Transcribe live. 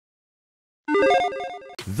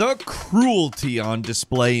The cruelty on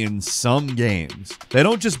display in some games. They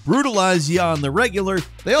don't just brutalize you on the regular,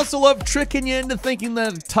 they also love tricking you into thinking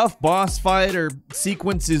that a tough boss fight or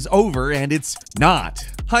sequence is over, and it's not.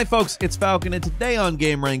 Hi folks, it's Falcon, and today on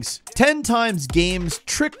gameranx, 10 times games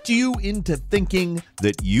tricked you into thinking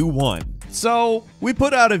that you won. So, we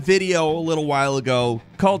put out a video a little while ago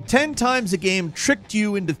called 10 times a game tricked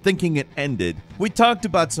you into thinking it ended. We talked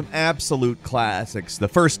about some absolute classics, the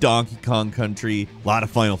first Donkey Kong Country, a lot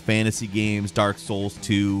of Final Fantasy games, Dark Souls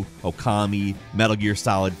 2, Okami, Metal Gear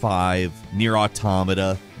Solid 5, Nier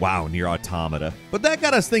Automata. Wow, Nier Automata. But that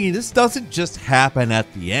got us thinking, this doesn't just happen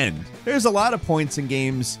at the end. There's a lot of points in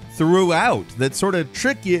games throughout that sort of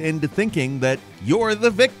trick you into thinking that you're the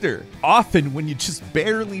victor. Often when you just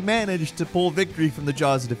barely manage to pull victory from the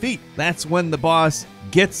jaws of defeat. That's when the boss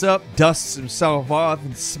gets up, dusts himself off,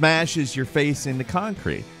 and smashes your face into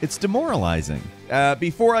concrete. It's demoralizing.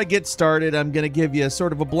 Before I get started, I'm going to give you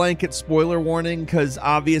sort of a blanket spoiler warning, because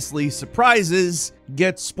obviously surprises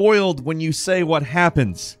get spoiled when you say what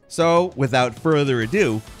happens. So, without further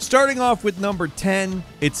ado, starting off with number 10,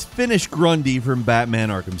 it's Finish Grundy from Batman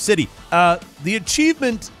Arkham City. The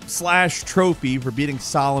achievement / trophy for beating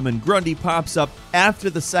Solomon Grundy pops up after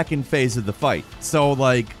the second phase of the fight. So,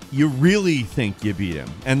 like, you really think you beat him,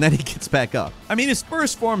 and then he gets back up. I mean, his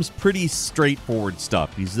first form's pretty straightforward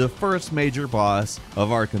stuff. He's the first major boss of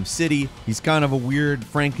Arkham City. He's kind of a weird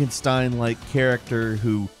Frankenstein-like character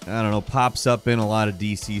who, I don't know, pops up in a lot of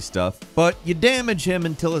DC stuff. But you damage him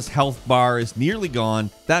until his health bar is nearly gone.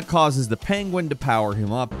 That causes the Penguin to power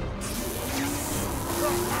him up.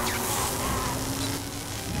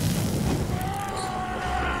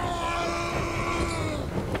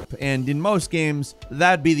 And in most games,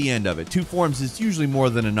 that'd be the end of it. 2 forms is usually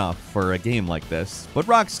more than enough for a game like this, but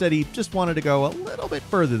Rocksteady just wanted to go a little bit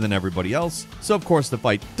further than everybody else, so of course the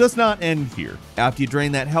fight does not end here. After you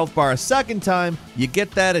drain that health bar a second time, you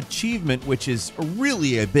get that achievement, which is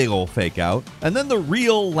really a big ol' fake out, and then the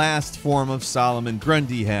real last form of Solomon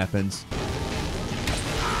Grundy happens.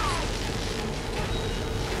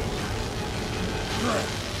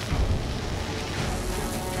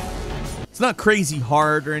 It's not crazy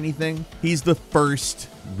hard or anything. He's the first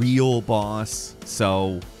real boss,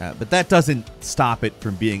 so, but that doesn't stop it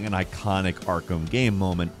from being an iconic Arkham game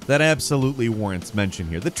moment that absolutely warrants mention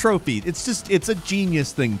here. The trophy, it's a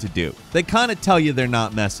genius thing to do. They kind of tell you they're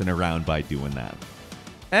not messing around by doing that.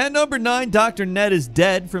 At number 9, Dr. Ned is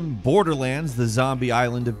Dead from Borderlands, the zombie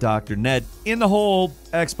island of Dr. Ned. In the whole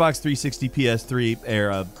Xbox 360 PS3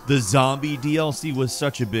 era, the zombie DLC was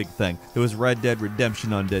such a big thing. There was Red Dead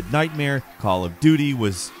Redemption Undead Nightmare, Call of Duty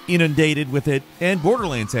was inundated with it, and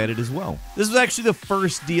Borderlands had it as well. This was actually the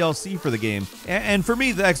first DLC for the game, and for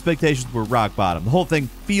me, the expectations were rock bottom. The whole thing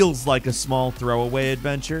feels like a small throwaway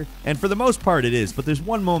adventure, and for the most part it is, but there's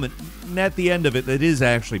one moment at the end of it that is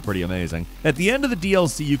actually pretty amazing. At the end of the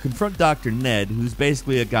DLC, you confront Dr. Ned, who's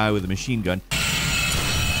basically a guy with a machine gun.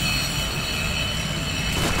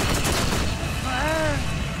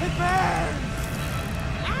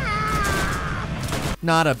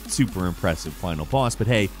 Not a super impressive final boss, but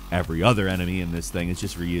hey, every other enemy in this thing is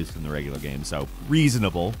just reused from the regular game, so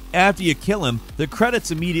reasonable. After you kill him, the credits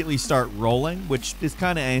immediately start rolling, which is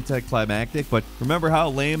kind of anticlimactic, but remember how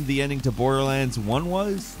lame the ending to Borderlands 1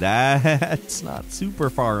 was? That's not super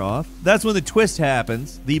far off. That's when the twist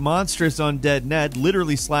happens. The monstrous undead Ned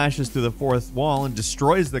literally slashes through the fourth wall and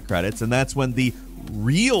destroys the credits, and that's when the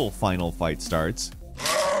real final fight starts.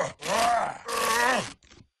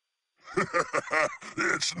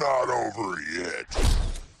 It's not over yet.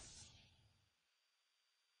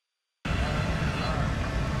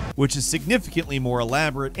 Which is significantly more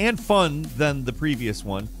elaborate and fun than the previous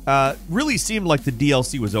one. Really seemed like the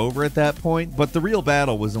DLC was over at that point, but the real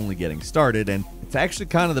battle was only getting started, and it's actually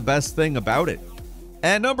kind of the best thing about it.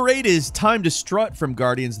 And number 8 is Time to Strut from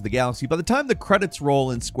Guardians of the Galaxy. By the time the credits roll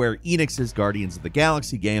in Square Enix's Guardians of the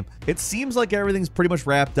Galaxy game, it seems like everything's pretty much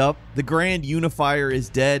wrapped up. The Grand Unifier is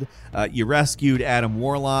dead. You rescued Adam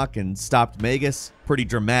Warlock and stopped Magus. Pretty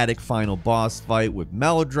dramatic final boss fight with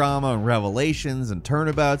melodrama and revelations and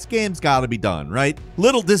turnabouts. Game's gotta be done, right?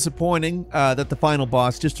 Little disappointing that the final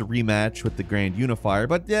boss just a rematch with the Grand Unifier,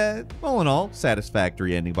 but yeah, all in all,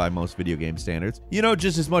 satisfactory ending by most video game standards. You know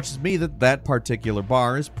just as much as me that that particular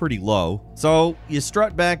bar is pretty low. So you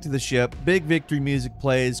strut back to the ship, big victory music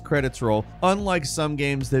plays, credits roll. Unlike some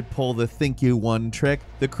games that pull the think you won trick,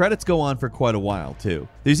 the credits go on for quite a while too.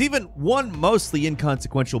 There's even one mostly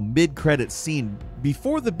inconsequential mid-credit scene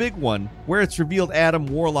before the big one, where it's revealed Adam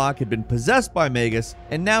Warlock had been possessed by Magus,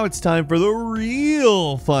 and now it's time for the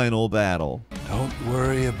real final battle. Don't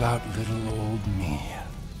worry about little old me.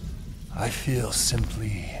 I feel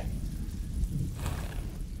simply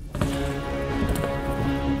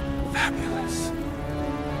fabulous.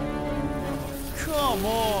 Come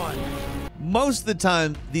on! Most of the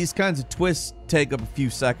time, these kinds of twists take up a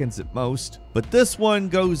few seconds at most, but this one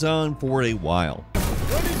goes on for a while.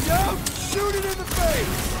 When in doubt, shoot it in the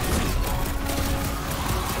face!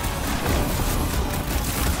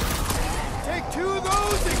 Take 2 of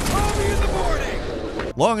those and call me in the morning!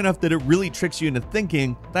 Long enough that it really tricks you into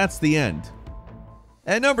thinking that's the end.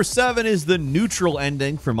 And number 7 is the neutral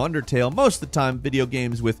ending from Undertale. Most of the time, video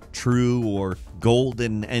games with true or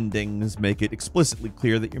golden endings make it explicitly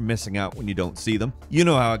clear that you're missing out when you don't see them. You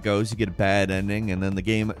know how it goes. You get a bad ending, and then the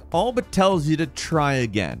game all but tells you to try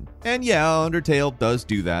again. And yeah, Undertale does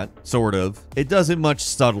do that. Sort of. It does it much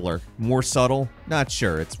subtler. More subtle? Not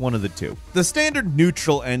sure. It's one of the two. The standard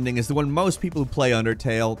neutral ending is the one most people who play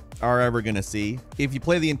Undertale are ever going to see. If you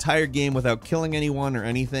play the entire game without killing anyone or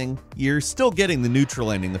anything, you're still getting the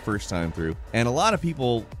neutral ending the first time through. And a lot of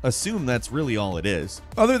people assume that's really all it is.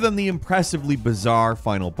 Other than the impressively bizarre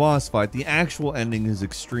final boss fight, the actual ending is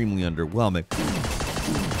extremely underwhelming.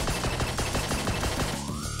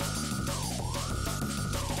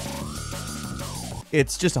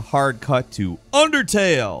 It's just a hard cut to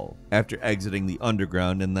Undertale after exiting the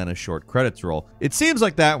underground and then a short credits roll. It seems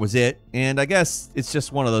like that was it, and I guess it's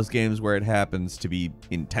just one of those games where it happens to be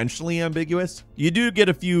intentionally ambiguous. You do get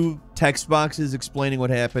a few text boxes explaining what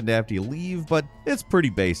happened after you leave, but it's pretty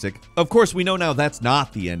basic. Of course, we know now that's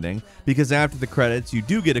not the ending, because after the credits, you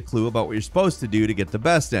do get a clue about what you're supposed to do to get the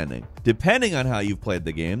best ending. Depending on how you've played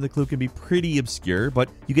the game, the clue can be pretty obscure, but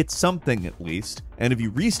you get something at least. And if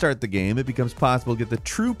you restart the game, it becomes possible to get the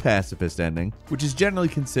true pacifist ending, which is generally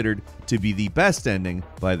considered to be the best ending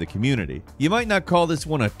by the community. You might not call this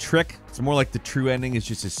one a trick. It's more like the true ending is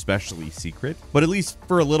just especially secret, but at least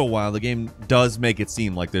for a little while, the game does make it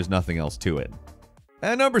seem like there's nothing else to it.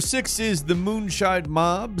 And number 6 is the Moonshine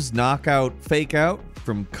Mobs Knockout Fake Out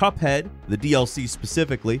from Cuphead, the DLC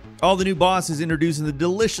specifically. All the new bosses introduced in the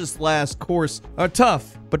delicious last course are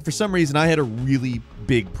tough, but for some reason I had a really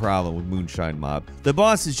big problem with Moonshine Mob. The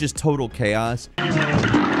boss is just total chaos.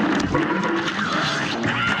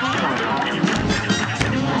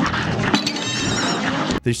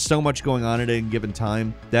 There's so much going on at any given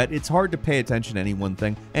time that it's hard to pay attention to any one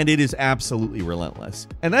thing, and it is absolutely relentless.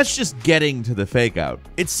 And that's just getting to the fake out.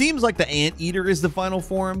 It seems like the anteater is the final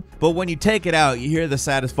form, but when you take it out, you hear the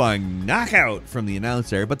satisfying knockout from the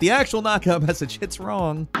announcer, but the actual knockout message hits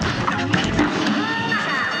wrong.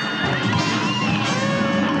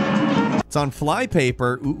 It's on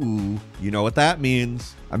flypaper. Ooh, you know what that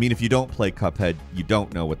means. I mean, if you don't play Cuphead, you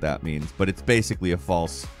don't know what that means, but it's basically a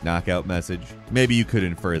false knockout message. Maybe you could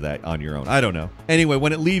infer that on your own. I don't know. Anyway,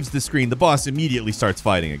 when it leaves the screen, the boss immediately starts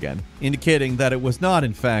fighting again, indicating that it was not,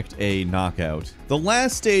 in fact, a knockout. The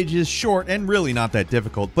last stage is short and really not that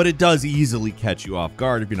difficult, but it does easily catch you off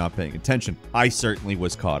guard if you're not paying attention. I certainly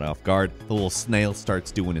was caught off guard. The little snail starts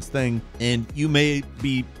doing his thing, and you may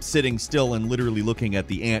be sitting still and literally looking at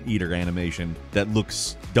the anteater animation that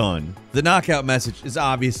looks done. The knockout message is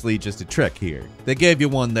obviously just a trick here. They gave you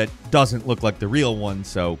one that doesn't look like the real one,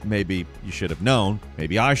 so maybe you should have known.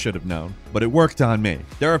 Maybe I should have known, but it worked on me.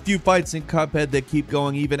 There are a few fights in Cuphead that keep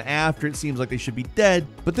going even after it seems like they should be dead,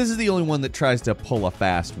 but this is the only one that tries to pull a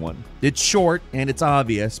fast one. It's short and it's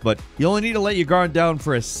obvious, but you only need to let your guard down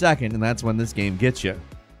for a second, and that's when this game gets you.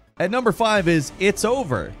 At number 5 is It's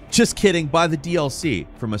Over. Just kidding, by the DLC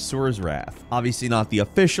from Asura's Wrath. Obviously not the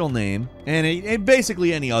official name, and in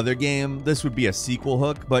basically any other game, this would be a sequel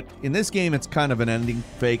hook, but in this game, it's kind of an ending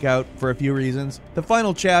fake out for a few reasons. The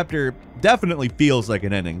final chapter definitely feels like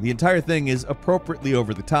an ending. The entire thing is appropriately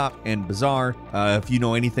over the top and bizarre. If you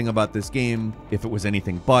know anything about this game, if it was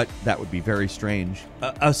anything but, that would be very strange.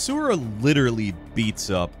 Asura literally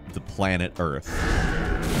beats up the planet Earth.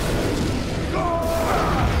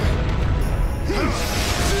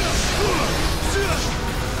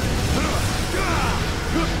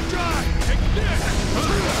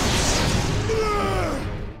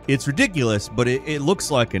 It's ridiculous, but it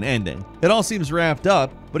looks like an ending. It all seems wrapped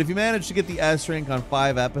up, but if you manage to get the S rank on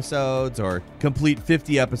 5 episodes or complete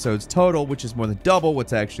 50 episodes total, which is more than double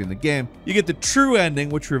what's actually in the game, you get the true ending,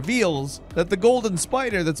 which reveals that the golden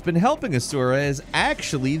spider that's been helping Asura is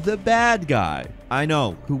actually the bad guy. I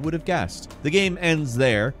know, who would have guessed? The game ends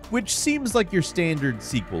there, which seems like your standard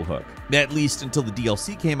sequel hook. At least until the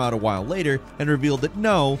DLC came out a while later and revealed that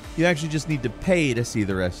no, you actually just need to pay to see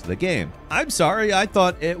the rest of the game. I'm sorry, I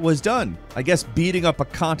thought it was done. I guess beating up a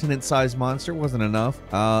continent-sized monster wasn't enough.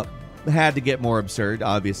 Had to get more absurd,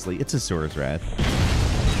 obviously. It's Asura's Wrath.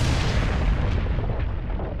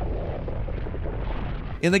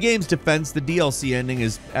 In the game's defense, the DLC ending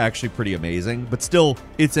is actually pretty amazing, but still,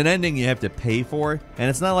 it's an ending you have to pay for,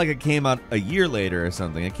 and it's not like it came out a year later or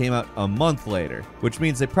something. It came out a month later, which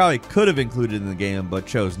means they probably could have included it in the game, but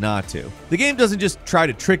chose not to. The game doesn't just try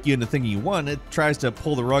to trick you into thinking you won, it tries to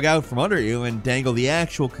pull the rug out from under you and dangle the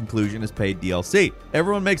actual conclusion as paid DLC.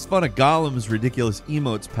 Everyone makes fun of Gollum's ridiculous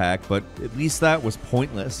emotes pack, but at least that was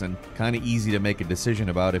pointless and kind of easy to make a decision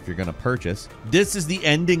about if you're going to purchase. This is the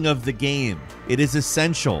ending of the game. It is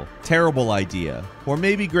essential. Terrible idea. Or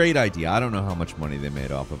maybe great idea. I don't know how much money they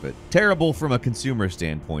made off of it. Terrible from a consumer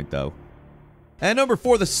standpoint, though. At number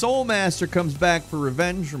 4, the Soul Master comes back for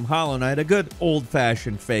revenge from Hollow Knight, a good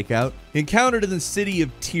old-fashioned fake-out. Encountered in the City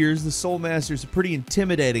of Tears, the Soul Master is a pretty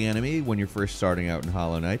intimidating enemy when you're first starting out in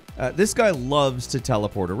Hollow Knight. This guy loves to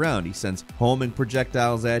teleport around. He sends homing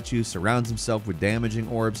projectiles at you, surrounds himself with damaging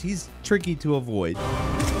orbs. He's tricky to avoid.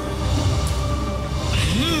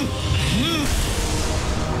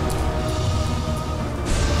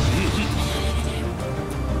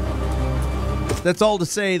 That's all to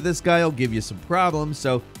say, this guy will give you some problems,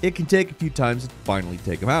 so it can take a few times to finally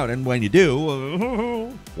take him out. And when you do,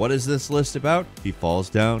 what is this list about? He falls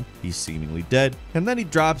down, he's seemingly dead, and then he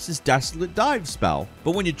drops his Desolate Dive spell.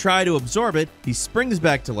 But when you try to absorb it, he springs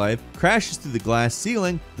back to life, crashes through the glass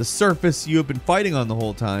ceiling, the surface you have been fighting on the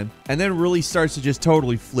whole time, and then really starts to just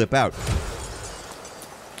totally flip out.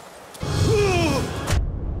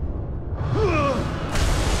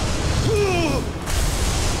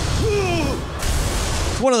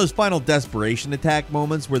 One of those final desperation attack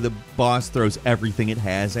moments where the boss throws everything it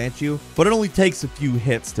has at you, but it only takes a few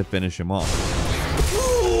hits to finish him off.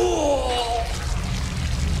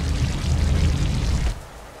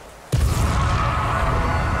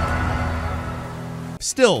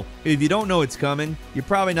 Still, if you don't know it's coming, you're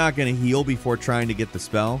probably not going to heal before trying to get the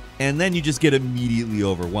spell, and then you just get immediately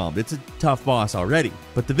overwhelmed. It's a tough boss already,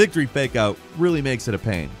 but the victory fake out really makes it a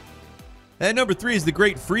pain. At number 3 is the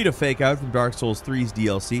Great Frida fake out from Dark Souls 3's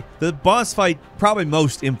DLC. The boss fight, probably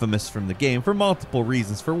most infamous from the game for multiple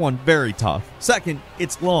reasons. For one, very tough. Second,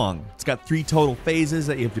 it's long. It's got 3 total phases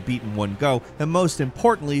that you have to beat in one go, and most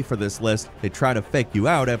importantly for this list, they try to fake you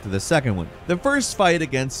out after the second one. The first fight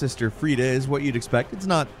against Sister Frida is what you'd expect. It's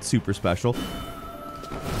not super special.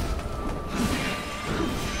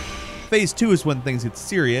 Phase 2 is when things get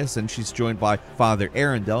serious, and she's joined by Father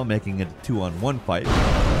Arundel, making it a 2-on-1 fight.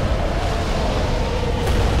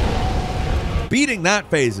 Beating that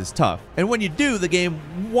phase is tough, and when you do, the game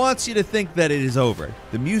wants you to think that it is over.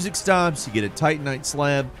 The music stops, you get a Titanite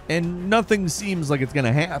slab, and nothing seems like it's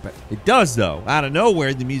gonna happen. It does though. Out of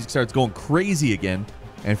nowhere, the music starts going crazy again,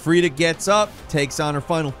 and Frida gets up, takes on her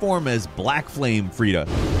final form as Black Flame Frida.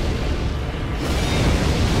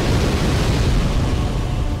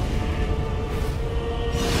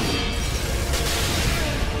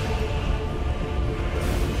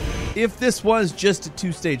 If this was just a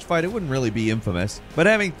 2-stage fight, it wouldn't really be infamous, but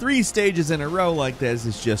having 3 stages in a row like this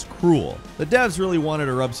is just cruel. The devs really wanted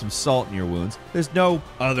to rub some salt in your wounds. There's no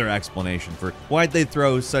other explanation for why they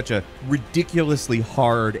throw such a ridiculously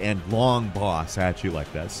hard and long boss at you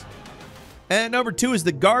like this. And number 2 is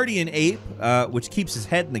the Guardian Ape, which keeps his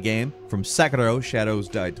head in the game. From Sekiro, Shadows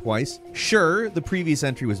Die Twice. Sure, the previous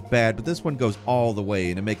entry was bad, but this one goes all the way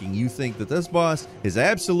into making you think that this boss is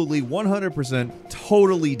absolutely 100%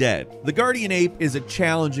 totally dead. The Guardian Ape is a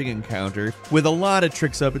challenging encounter with a lot of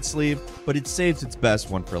tricks up its sleeve, but it saves its best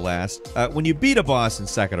one for last. When you beat a boss in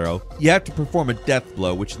Sekiro, you have to perform a death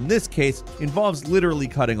blow, which in this case involves literally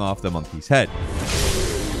cutting off the monkey's head.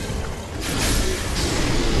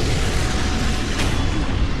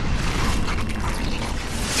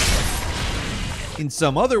 In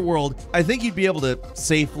some other world, I think you'd be able to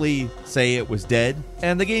safely say it was dead,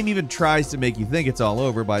 and the game even tries to make you think it's all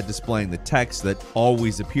over by displaying the text that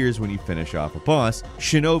always appears when you finish off a boss,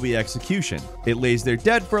 Shinobi Execution. It lays there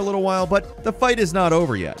dead for a little while, but the fight is not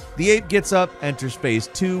over yet. The ape gets up, enters phase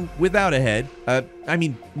 2 without a head. I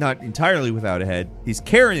mean, not entirely without a head. He's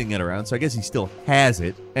carrying it around, so I guess he still has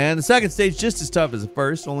it. And the second stage just as tough as the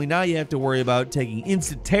first, only now you have to worry about taking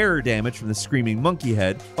instant terror damage from the screaming monkey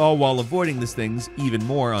head, all while avoiding this thing's even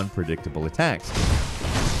more unpredictable attacks.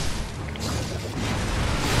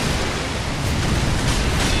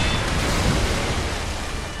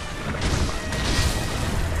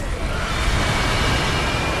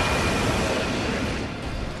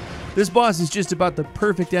 This boss is just about the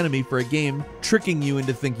perfect enemy for a game tricking you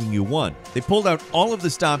into thinking you won. They pulled out all of the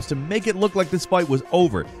stops to make it look like this fight was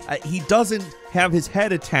over. He doesn't have his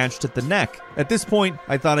head attached at the neck. At this point,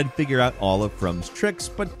 I thought I'd figure out all of From's tricks,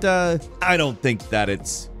 but I don't think that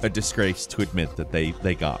it's a disgrace to admit that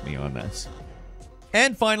they got me on this.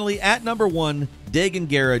 And finally, at number 1, Dagon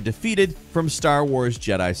Gera defeated from Star Wars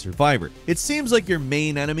Jedi Survivor. It seems like your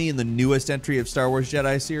main enemy in the newest entry of Star Wars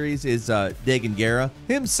Jedi series is Dagon Gera,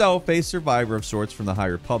 himself a survivor of sorts from the High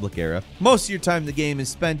Republic era. Most of your time in the game is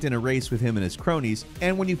spent in a race with him and his cronies,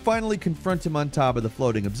 and when you finally confront him on top of the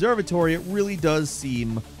floating observatory, it really does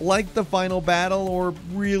seem like the final battle, or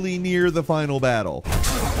really near the final battle.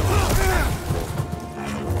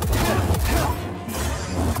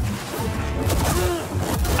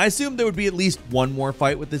 I assumed there would be at least one more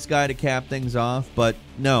fight with this guy to cap things off, but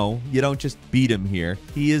no, you don't just beat him here.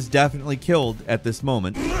 He is definitely killed at this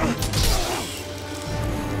moment.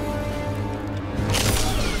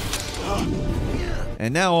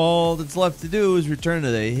 And now all that's left to do is return to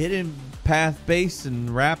the hidden path base and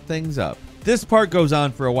wrap things up. This part goes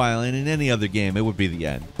on for a while, and in any other game, it would be the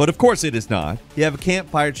end. But of course it is not. You have a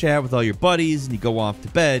campfire chat with all your buddies, and you go off to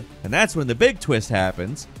bed, and that's when the big twist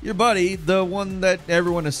happens. Your buddy, the one that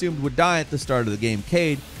everyone assumed would die at the start of the game,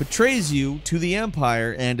 Cade, betrays you to the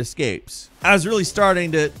Empire and escapes. I was really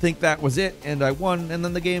starting to think that was it, and I won, and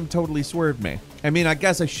then the game totally swerved me. I mean, I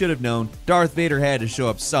guess I should have known. Darth Vader had to show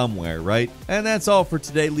up somewhere, right? And that's all for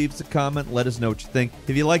today. Leave us a comment. Let us know what you think.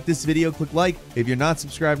 If you like this video, click like. If you're not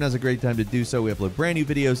subscribed, now's a great time to do so. We upload brand new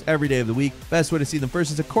videos every day of the week. Best way to see them first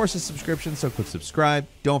is, of course, a subscription, so click subscribe.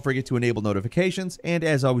 Don't forget to enable notifications. And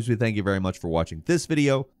as always, we thank you very much for watching this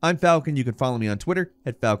video. I'm Falcon. You can follow me on Twitter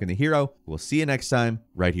at Falcon the Hero. We'll see you next time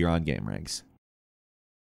right here on gameranx.